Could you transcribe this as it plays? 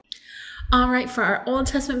All right, for our Old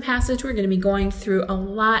Testament passage, we're going to be going through a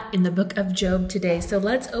lot in the book of Job today. So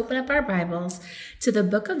let's open up our Bibles to the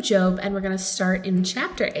book of Job, and we're going to start in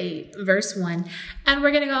chapter 8, verse 1, and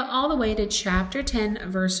we're going to go all the way to chapter 10,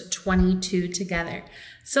 verse 22 together.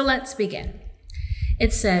 So let's begin.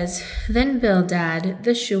 It says, Then Bildad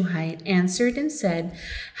the Shuhite answered and said,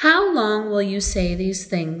 How long will you say these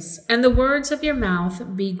things, and the words of your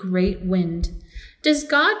mouth be great wind? Does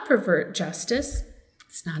God pervert justice?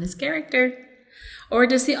 It's not his character. Or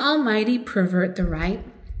does the Almighty pervert the right?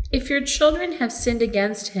 If your children have sinned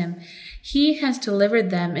against him, he has delivered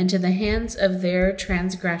them into the hands of their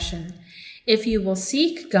transgression. If you will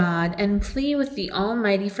seek God and plead with the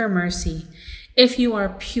Almighty for mercy, if you are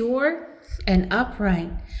pure and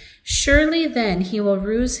upright, surely then he will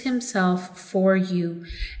ruse himself for you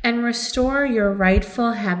and restore your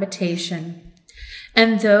rightful habitation.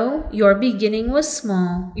 And though your beginning was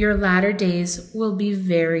small, your latter days will be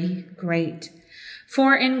very great.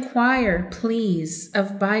 For inquire, please,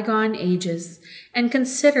 of bygone ages, and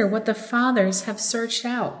consider what the fathers have searched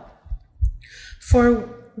out.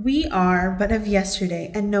 For we are but of yesterday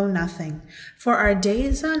and know nothing, for our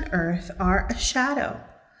days on earth are a shadow.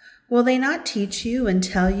 Will they not teach you and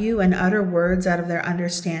tell you and utter words out of their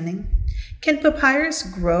understanding? Can papyrus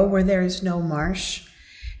grow where there is no marsh?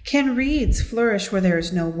 Can reeds flourish where there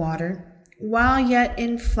is no water? While yet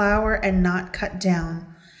in flower and not cut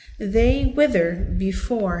down, they wither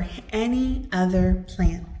before any other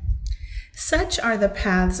plant. Such are the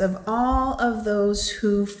paths of all of those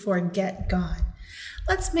who forget God.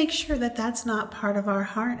 Let's make sure that that's not part of our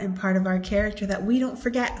heart and part of our character, that we don't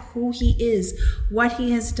forget who he is, what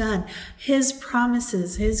he has done, his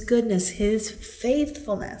promises, his goodness, his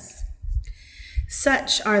faithfulness.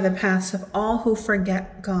 Such are the paths of all who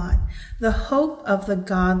forget God. The hope of the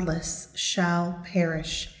godless shall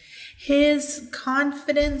perish. His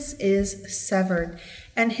confidence is severed,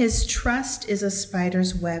 and his trust is a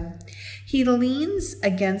spider's web. He leans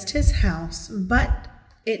against his house, but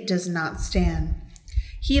it does not stand.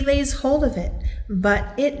 He lays hold of it,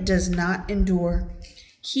 but it does not endure.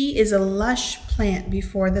 He is a lush plant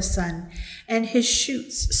before the sun, and his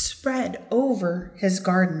shoots spread over his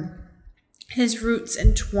garden. His roots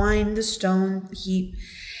entwine the stone heap,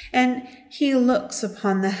 and he looks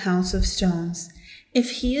upon the house of stones.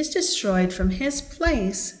 If he is destroyed from his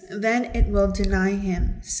place, then it will deny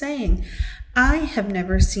him, saying, I have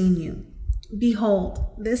never seen you.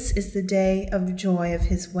 Behold, this is the day of joy of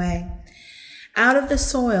his way. Out of the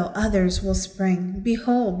soil others will spring.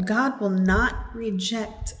 Behold, God will not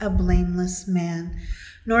reject a blameless man,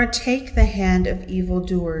 nor take the hand of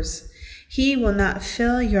evildoers. He will not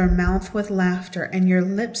fill your mouth with laughter and your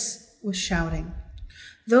lips with shouting.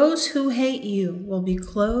 Those who hate you will be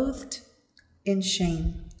clothed in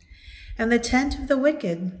shame, and the tent of the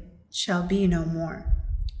wicked shall be no more.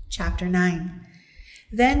 Chapter 9.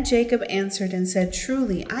 Then Jacob answered and said,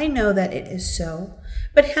 Truly, I know that it is so,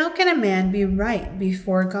 but how can a man be right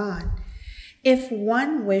before God? If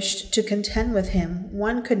one wished to contend with him,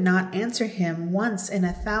 one could not answer him once in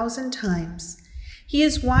 1,000 times. He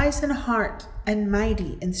is wise in heart and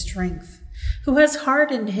mighty in strength. Who has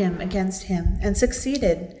hardened him against him and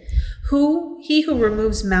succeeded? He who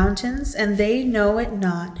removes mountains, and they know it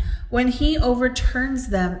not, when he overturns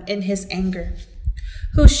them in his anger.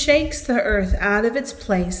 Who shakes the earth out of its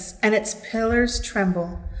place, and its pillars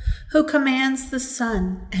tremble. Who commands the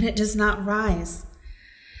sun, and it does not rise.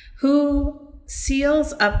 Who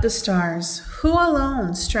seals up the stars? Who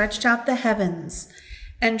alone stretched out the heavens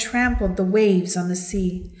and trampled the waves on the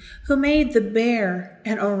sea? Who made the Bear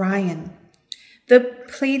and Orion, the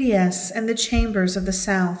Pleiades and the chambers of the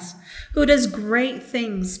south? Who does great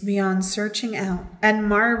things beyond searching out, and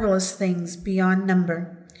marvelous things beyond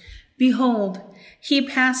number? Behold, he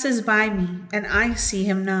passes by me, and I see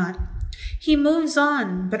him not. He moves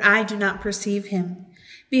on, but I do not perceive him.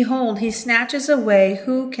 Behold, he snatches away.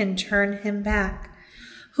 Who can turn him back?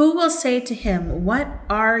 Who will say to him, What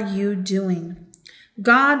are you doing?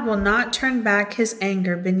 God will not turn back his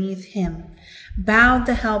anger beneath him, bowed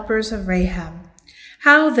the helpers of Rahab.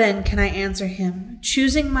 How then can I answer him,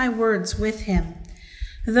 choosing my words with him?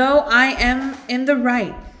 Though I am in the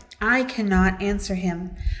right, I cannot answer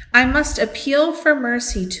him. I must appeal for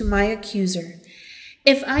mercy to my accuser.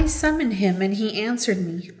 If I summoned him and he answered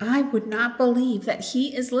me, I would not believe that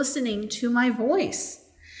he is listening to my voice.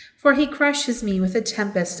 For he crushes me with a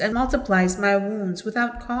tempest and multiplies my wounds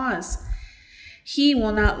without cause. He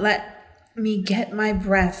will not let me get my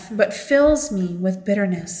breath, but fills me with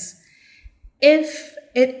bitterness. If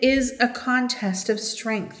it is a contest of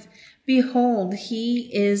strength, behold, he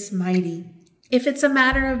is mighty. If it's a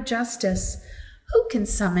matter of justice, who can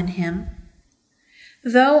summon him?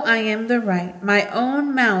 Though I am the right, my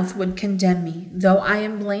own mouth would condemn me. Though I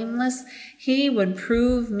am blameless, he would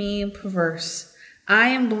prove me perverse. I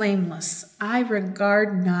am blameless. I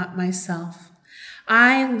regard not myself.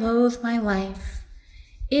 I loathe my life.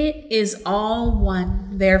 It is all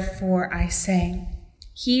one. Therefore I say,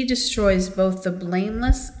 he destroys both the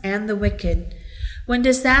blameless and the wicked. When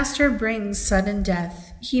disaster brings sudden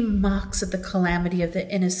death, he mocks at the calamity of the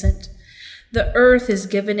innocent. The earth is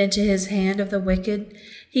given into his hand of the wicked.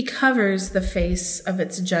 He covers the face of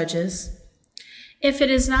its judges. If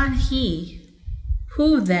it is not he,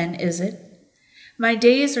 who then is it? My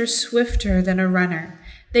days are swifter than a runner.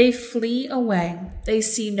 They flee away. They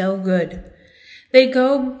see no good. They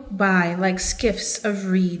go by like skiffs of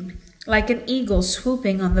reed, like an eagle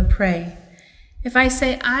swooping on the prey. If I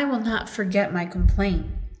say I will not forget my complaint,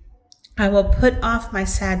 I will put off my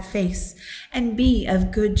sad face and be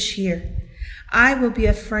of good cheer. I will be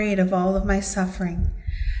afraid of all of my suffering,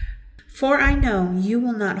 for I know you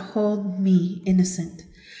will not hold me innocent.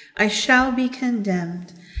 I shall be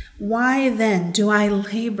condemned. Why then do I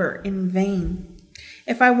labor in vain?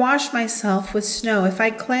 If I wash myself with snow, if I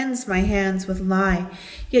cleanse my hands with lye,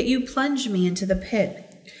 yet you plunge me into the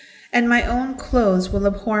pit, and my own clothes will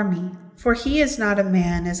abhor me. For he is not a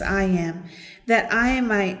man as I am, that I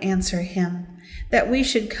might answer him, that we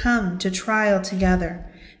should come to trial together.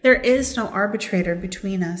 There is no arbitrator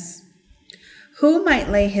between us. Who might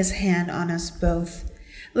lay his hand on us both?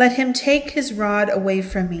 Let him take his rod away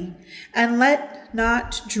from me, and let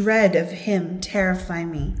not dread of him terrify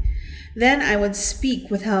me. Then I would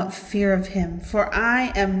speak without fear of him, for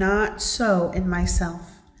I am not so in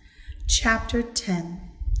myself. Chapter 10.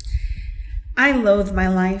 I loathe my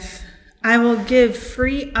life. I will give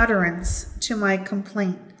free utterance to my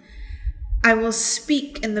complaint. I will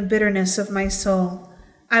speak in the bitterness of my soul.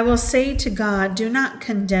 I will say to God, do not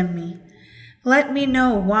condemn me. Let me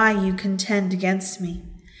know why you contend against me.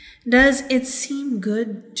 Does it seem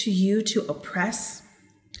good to you to oppress,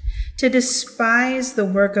 to despise the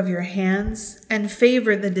work of your hands and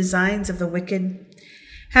favor the designs of the wicked?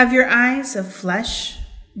 Have your eyes of flesh?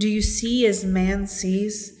 Do you see as man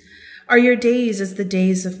sees? Are your days as the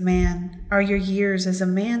days of man? Are your years as a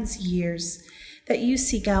man's years, that you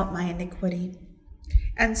seek out my iniquity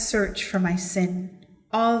and search for my sin?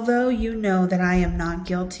 Although you know that I am not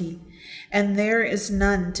guilty, and there is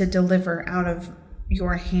none to deliver out of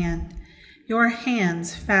your hand. Your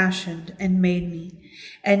hands fashioned and made me,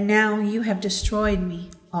 and now you have destroyed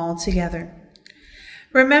me altogether.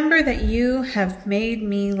 Remember that you have made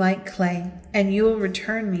me like clay, and you will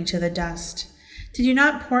return me to the dust. Did you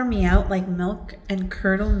not pour me out like milk and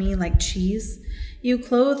curdle me like cheese? You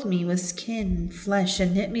clothed me with skin and flesh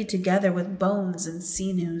and knit me together with bones and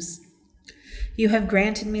sinews. You have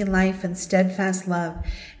granted me life and steadfast love,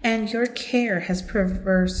 and your care has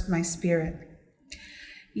perversed my spirit.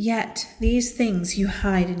 Yet these things you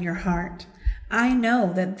hide in your heart. I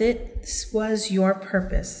know that this was your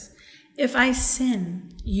purpose. If I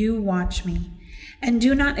sin, you watch me, and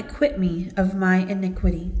do not acquit me of my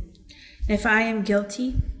iniquity. If I am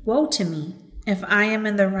guilty, woe to me. If I am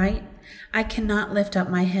in the right, I cannot lift up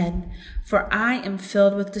my head, for I am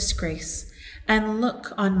filled with disgrace, and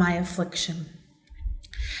look on my affliction.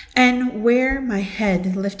 And were my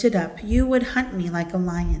head lifted up, you would hunt me like a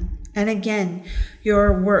lion. And again,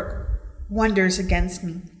 your work wonders against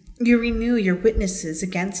me. You renew your witnesses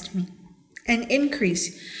against me, and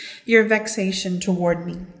increase your vexation toward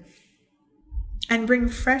me, and bring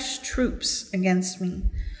fresh troops against me.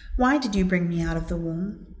 Why did you bring me out of the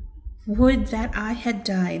womb? Would that I had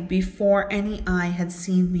died before any eye had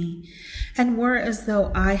seen me, and were as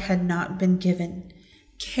though I had not been given,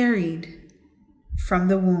 carried from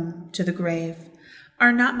the womb to the grave.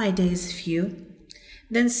 Are not my days few?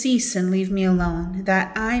 Then cease and leave me alone,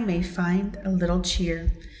 that I may find a little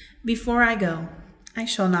cheer. Before I go, I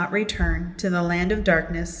shall not return to the land of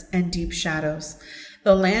darkness and deep shadows,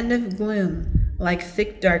 the land of gloom, like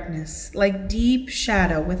thick darkness, like deep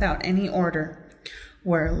shadow without any order,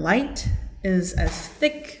 where light is as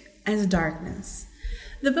thick as darkness.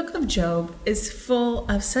 The book of Job is full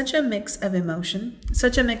of such a mix of emotion,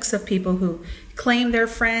 such a mix of people who claim they're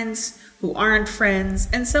friends, who aren't friends,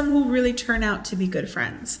 and some who really turn out to be good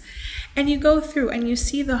friends. And you go through and you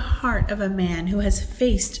see the heart of a man who has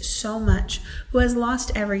faced so much, who has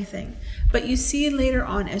lost everything. But you see later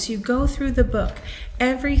on, as you go through the book,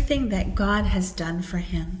 everything that God has done for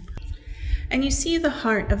him. And you see the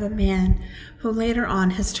heart of a man who later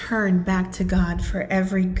on has turned back to God for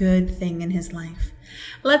every good thing in his life.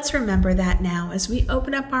 Let's remember that now as we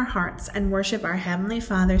open up our hearts and worship our Heavenly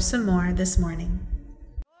Father some more this morning.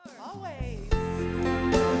 Always.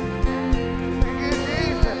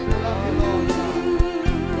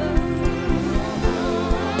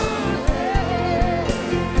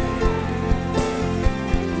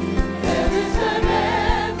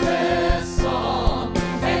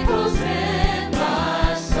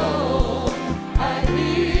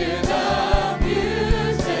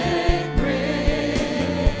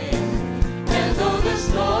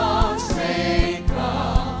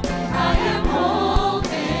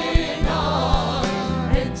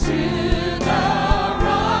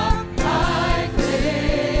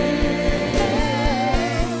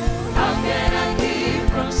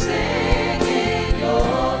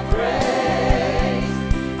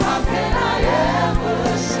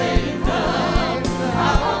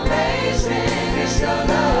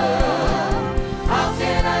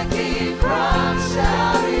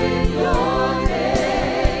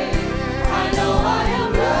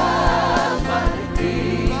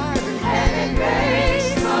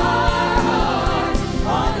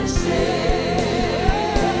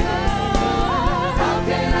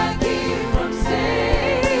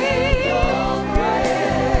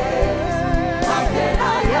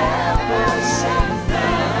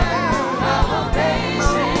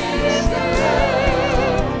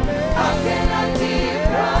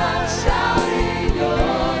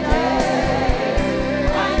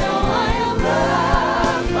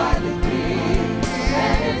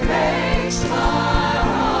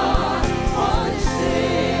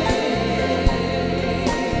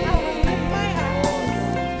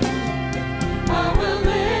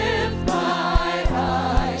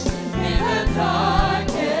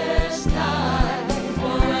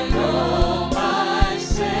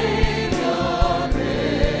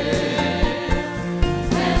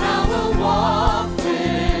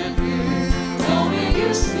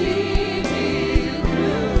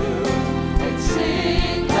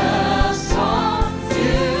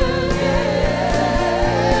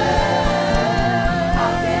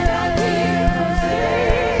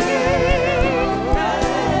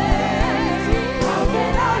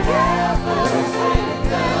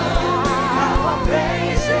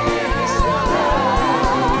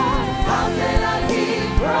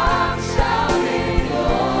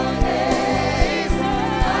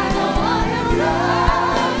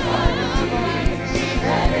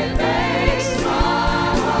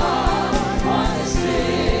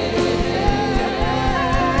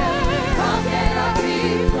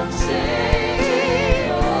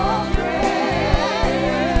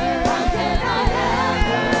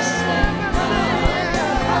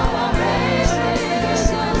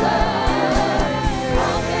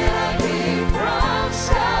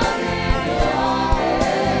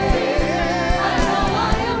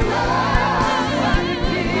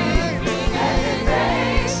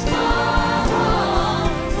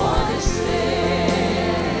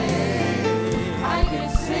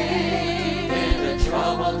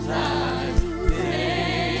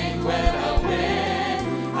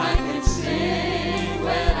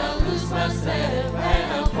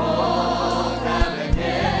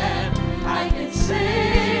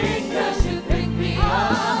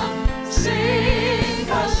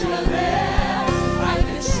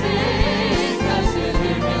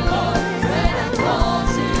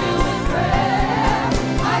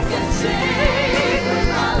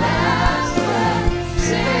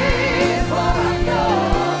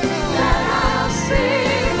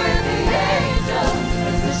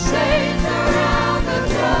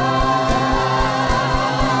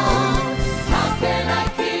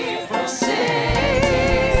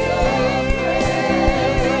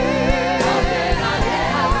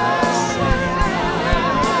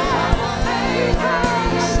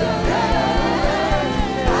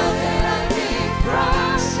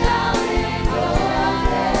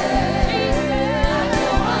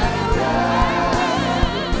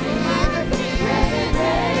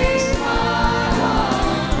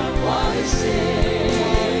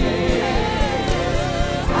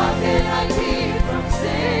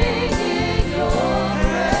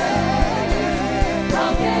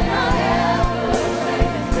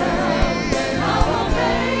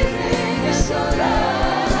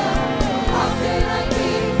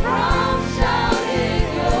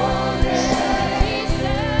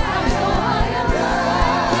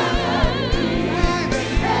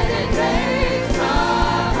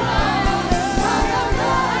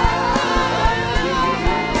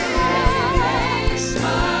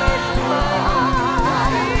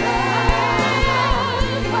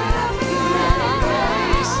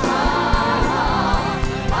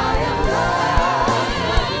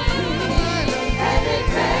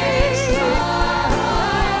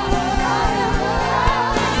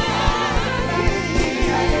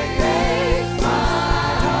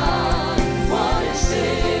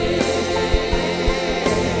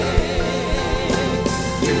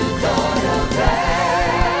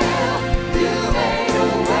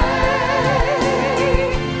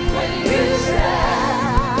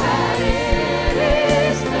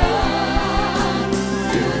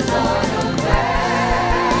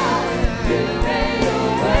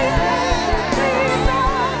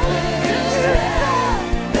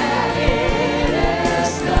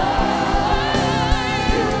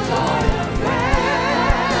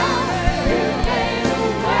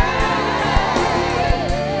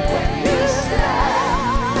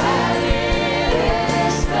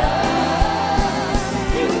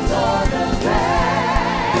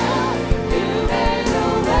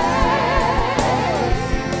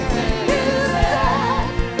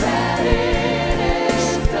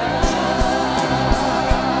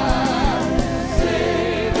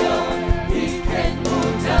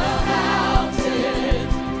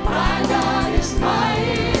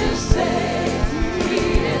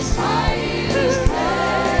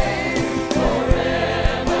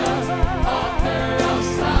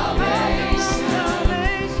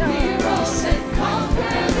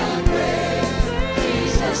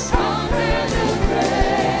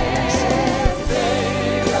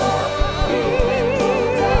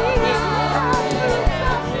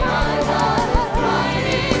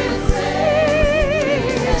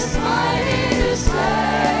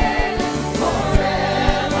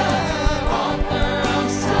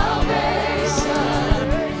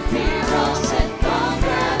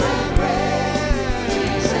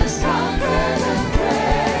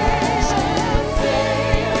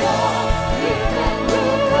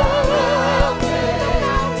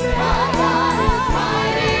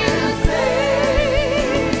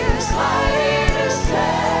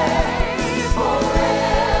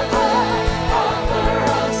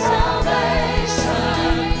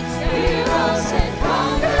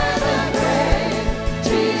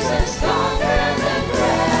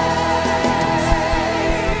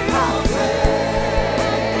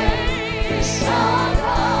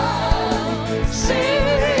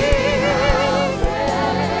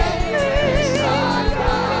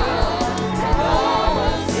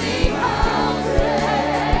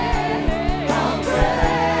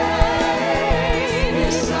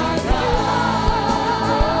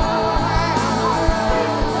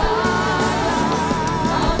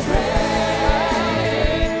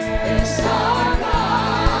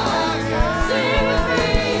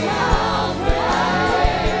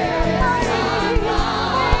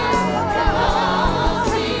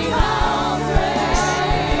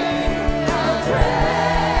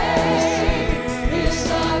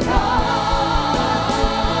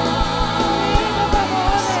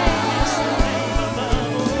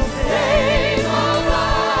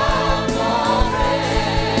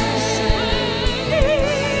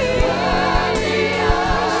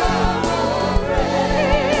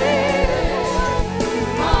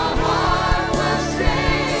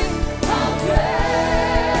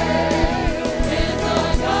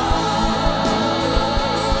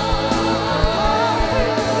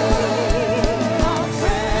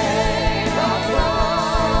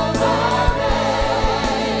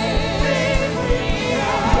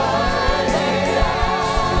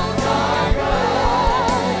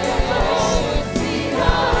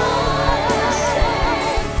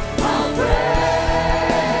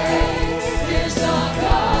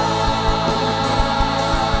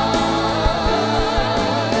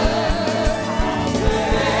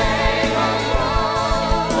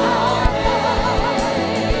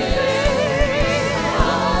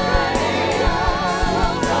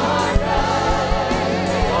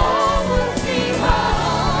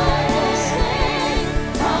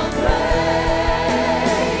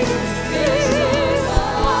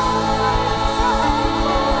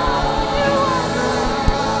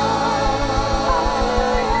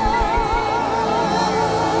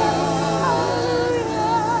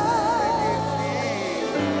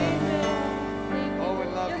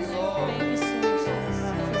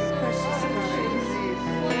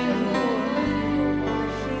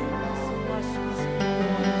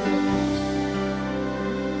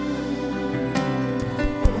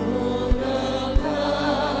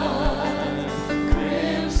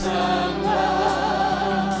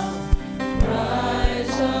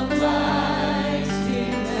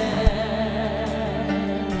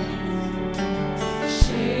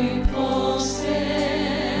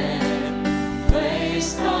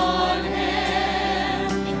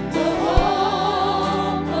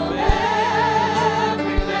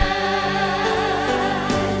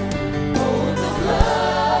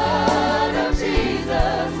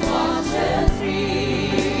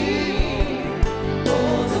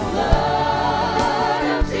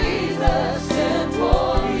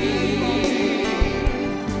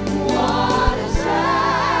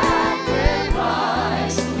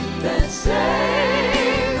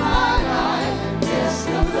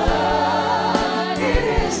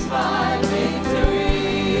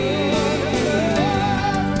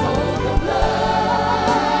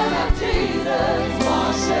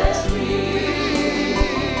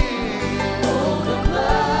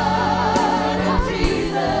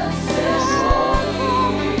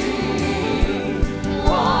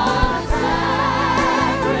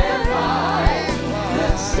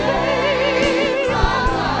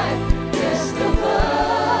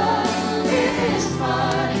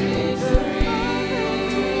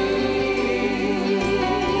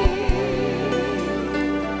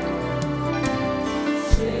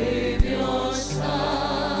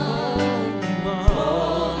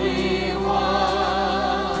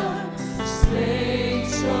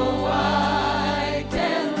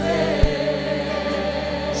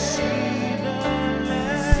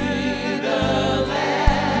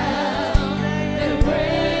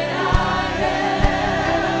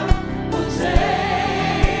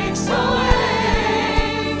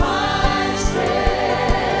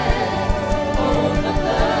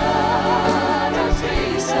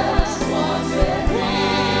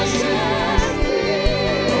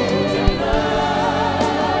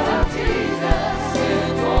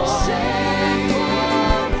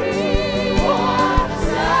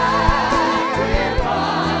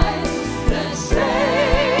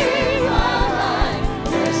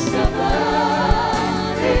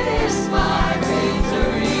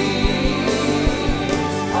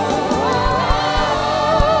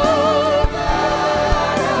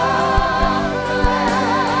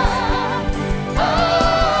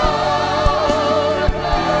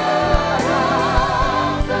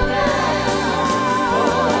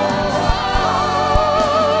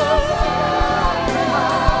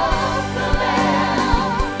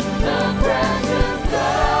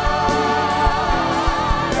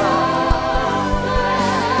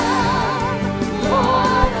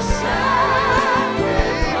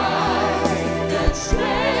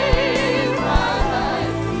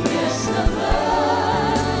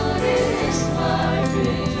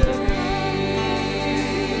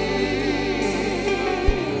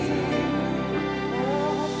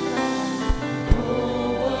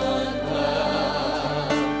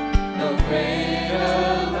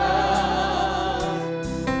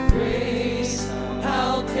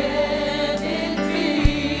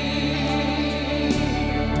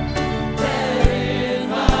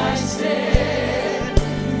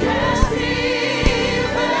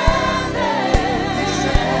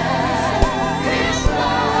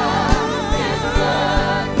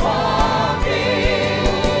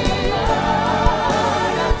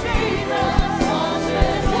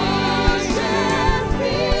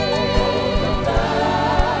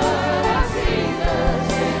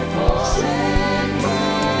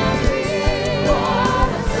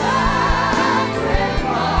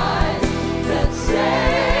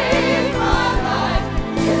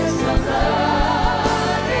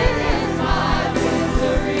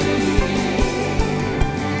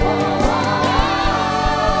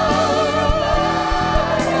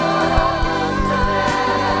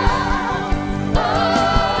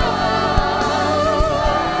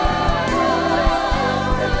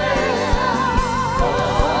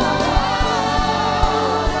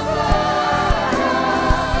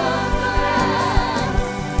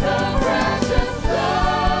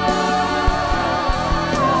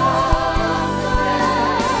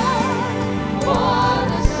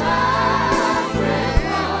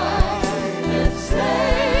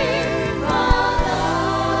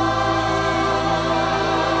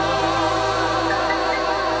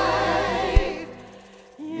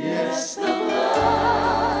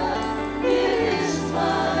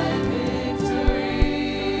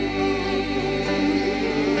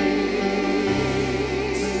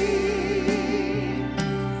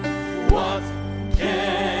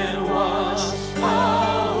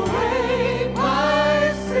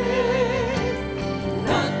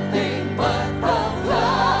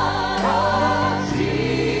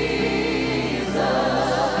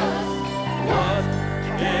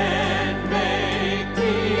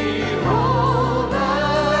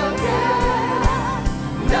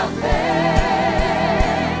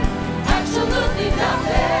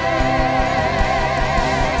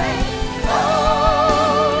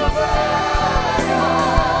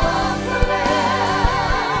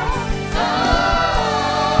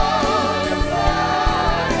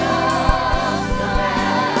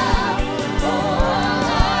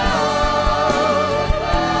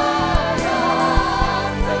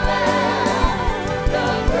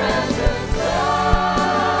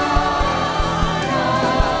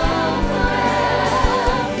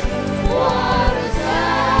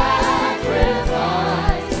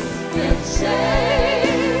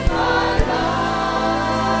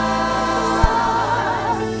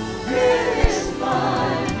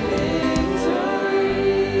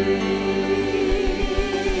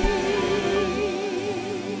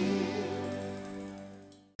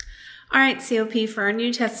 right, COP, for our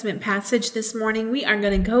New Testament passage this morning, we are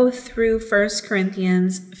going to go through 1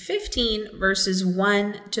 Corinthians 15, verses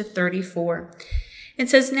 1 to 34. It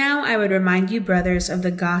says, "Now I would remind you, brothers, of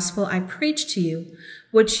the gospel I preached to you,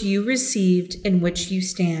 which you received, in which you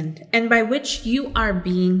stand, and by which you are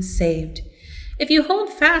being saved. If you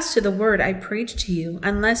hold fast to the word I preached to you,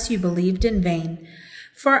 unless you believed in vain.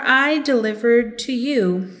 For I delivered to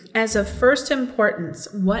you as of first importance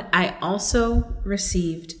what I also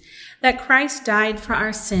received, that Christ died for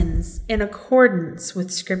our sins in accordance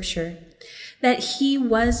with Scripture, that he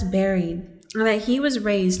was buried, and that he was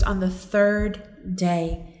raised on the third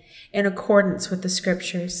day in accordance with the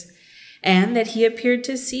Scriptures, and that he appeared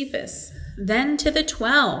to Cephas, then to the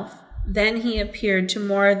 12. Then he appeared to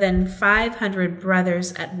more than 500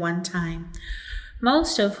 brothers at one time,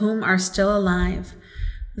 most of whom are still alive,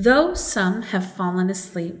 though some have fallen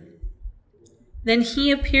asleep. Then he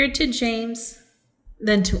appeared to James,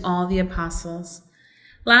 then to all the apostles.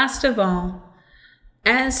 Last of all,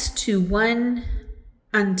 as to one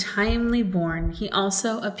untimely born, he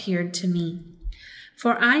also appeared to me.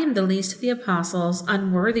 For I am the least of the apostles,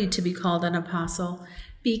 unworthy to be called an apostle,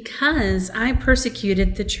 because I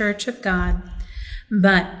persecuted the church of God.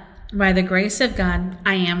 But by the grace of God,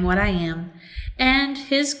 I am what I am, and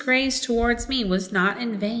his grace towards me was not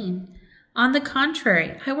in vain. On the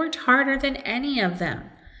contrary, I worked harder than any of them,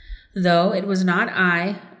 though it was not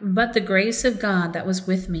I, but the grace of God that was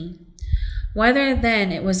with me. Whether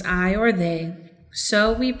then it was I or they,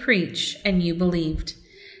 so we preach, and you believed.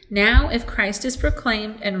 Now, if Christ is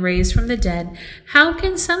proclaimed and raised from the dead, how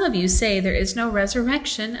can some of you say there is no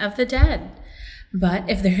resurrection of the dead? But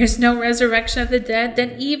if there is no resurrection of the dead, then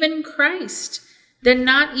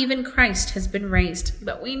not even Christ has been raised,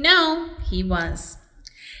 but we know he was.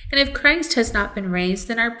 And if Christ has not been raised,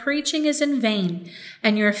 then our preaching is in vain,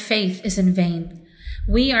 and your faith is in vain.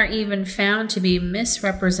 We are even found to be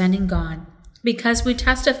misrepresenting God, because we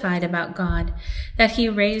testified about God that he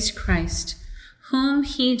raised Christ, whom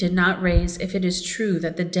he did not raise, if it is true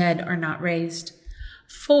that the dead are not raised.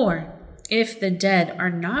 For if the dead are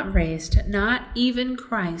not raised, not even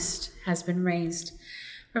Christ has been raised."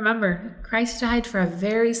 Remember, Christ died for a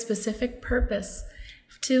very specific purpose,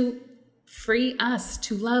 to free us,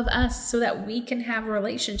 to love us, so that we can have a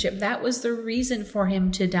relationship. That was the reason for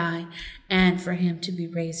him to die and for him to be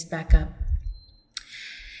raised back up.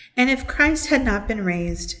 "And if Christ had not been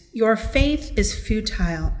raised, your faith is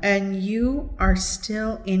futile, and you are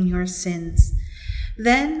still in your sins.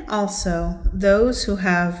 Then also those who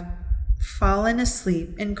have fallen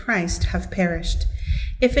asleep in Christ have perished.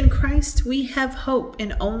 If in Christ we have hope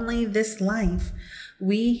in only this life,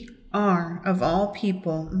 we are of all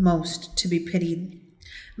people most to be pitied.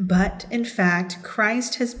 But in fact,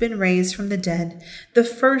 Christ has been raised from the dead, the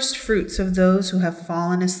first fruits of those who have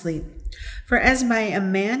fallen asleep. For as by a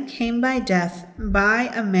man came by death,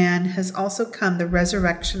 by a man has also come the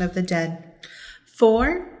resurrection of the dead.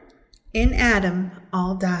 For in Adam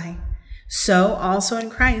all die, so also in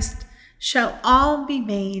Christ shall all be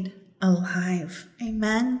made alive."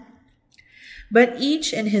 Amen. "But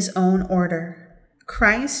each in his own order.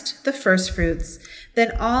 Christ the firstfruits,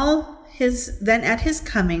 then at his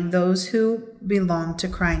coming those who belong to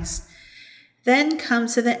Christ. Then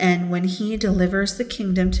comes to the end when he delivers the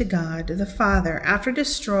kingdom to God the Father, after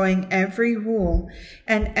destroying every rule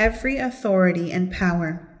and every authority and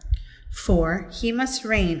power. For he must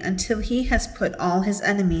reign until he has put all his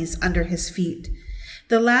enemies under his feet.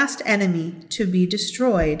 The last enemy to be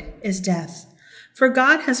destroyed is death. For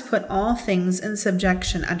God has put all things in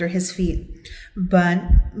subjection under his feet. But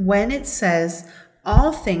when it says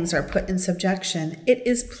all things are put in subjection, it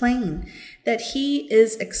is plain that he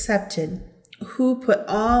is accepted who put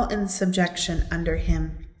all in subjection under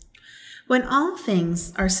him. When all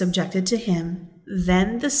things are subjected to him,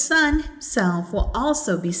 then the Son himself will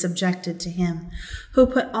also be subjected to him, who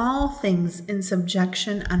put all things in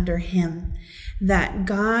subjection under him, that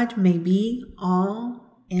God may be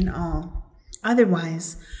all in all.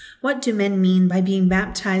 Otherwise, what do men mean by being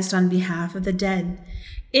baptized on behalf of the dead?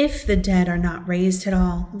 If the dead are not raised at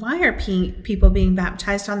all, why are people being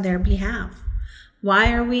baptized on their behalf?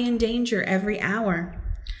 Why are we in danger every hour?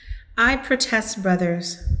 I protest,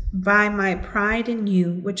 brothers, by my pride in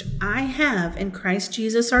you, which I have in Christ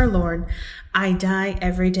Jesus our Lord, I die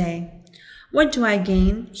every day. What do I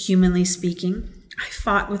gain, humanly speaking? I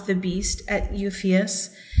fought with the beast at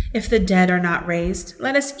Ephesus. If the dead are not raised,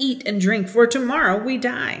 let us eat and drink, for tomorrow we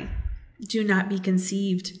die. Do not be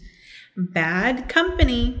conceived. Bad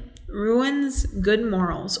company ruins good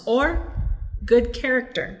morals or good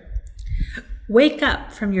character. Wake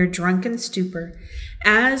up from your drunken stupor,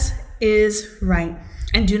 as is right.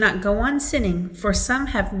 And do not go on sinning, for some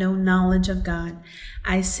have no knowledge of God.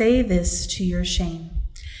 I say this to your shame.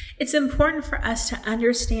 It's important for us to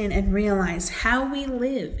understand and realize how we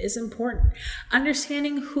live is important.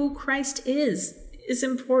 Understanding who Christ is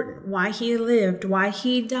important. Why he lived, why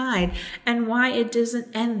he died, and why it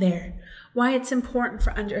doesn't end there. Why it's important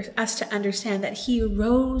for us to understand that he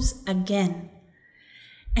rose again.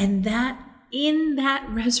 And that in that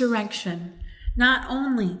resurrection, not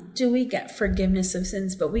only do we get forgiveness of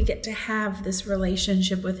sins, but we get to have this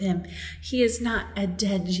relationship with him. He is not a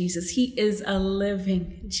dead Jesus. He is a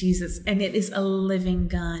living Jesus, and it is a living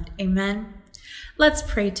God. Amen. Let's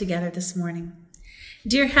pray together this morning.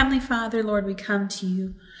 Dear Heavenly Father, Lord, we come to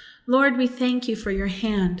you. Lord, we thank you for your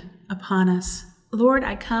hand upon us. Lord,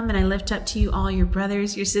 I come and I lift up to you all your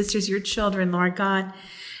brothers, your sisters, your children, Lord God.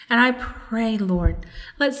 And I pray, Lord,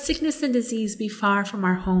 let sickness and disease be far from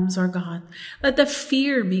our homes, or God. Let the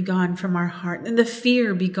fear be gone from our heart and the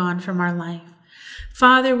fear be gone from our life.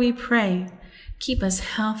 Father, we pray, keep us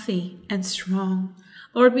healthy and strong.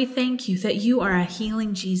 Lord, we thank you that you are a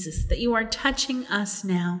healing Jesus, that you are touching us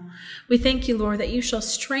now. We thank you, Lord, that you shall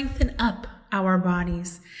strengthen up our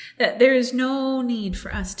bodies, that there is no need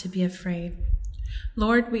for us to be afraid.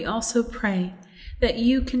 Lord, we also pray that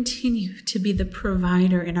you continue to be the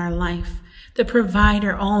provider in our life, the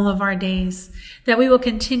provider all of our days, that we will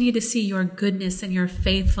continue to see your goodness and your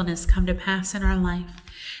faithfulness come to pass in our life,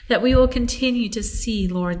 that we will continue to see,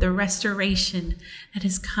 Lord, the restoration that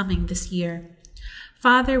is coming this year.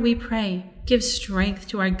 Father, we pray, give strength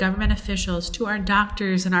to our government officials, to our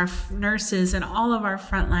doctors and our nurses and all of our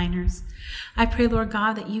frontliners. I pray, Lord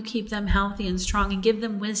God, that you keep them healthy and strong and give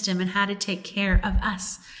them wisdom in how to take care of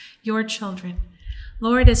us, your children.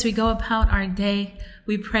 Lord, as we go about our day,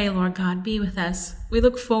 we pray, Lord God, be with us. We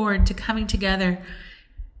look forward to coming together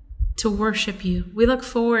to worship you. We look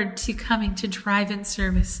forward to coming to drive-in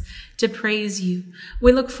service, to praise you.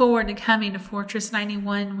 We look forward to coming to Fortress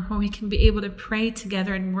 91, where we can be able to pray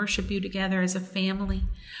together and worship you together as a family.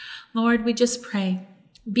 Lord, we just pray.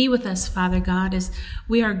 Be with us, Father God, as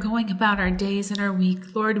we are going about our days and our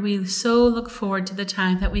week. Lord, we so look forward to the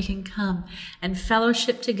time that we can come and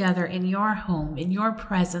fellowship together in your home, in your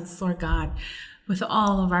presence, Lord God, with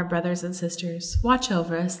all of our brothers and sisters. Watch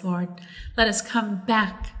over us, Lord. Let us come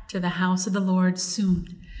back to the house of the Lord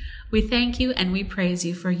soon. We thank you and we praise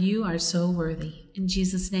you, for you are so worthy. In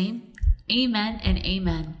Jesus' name, amen and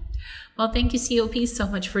amen. Well, thank you, COP, so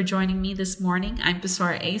much for joining me this morning. I'm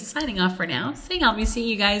Basora A, signing off for now, saying I'll be seeing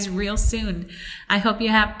you guys real soon. I hope you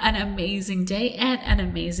have an amazing day and an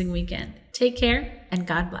amazing weekend. Take care, and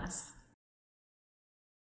God bless.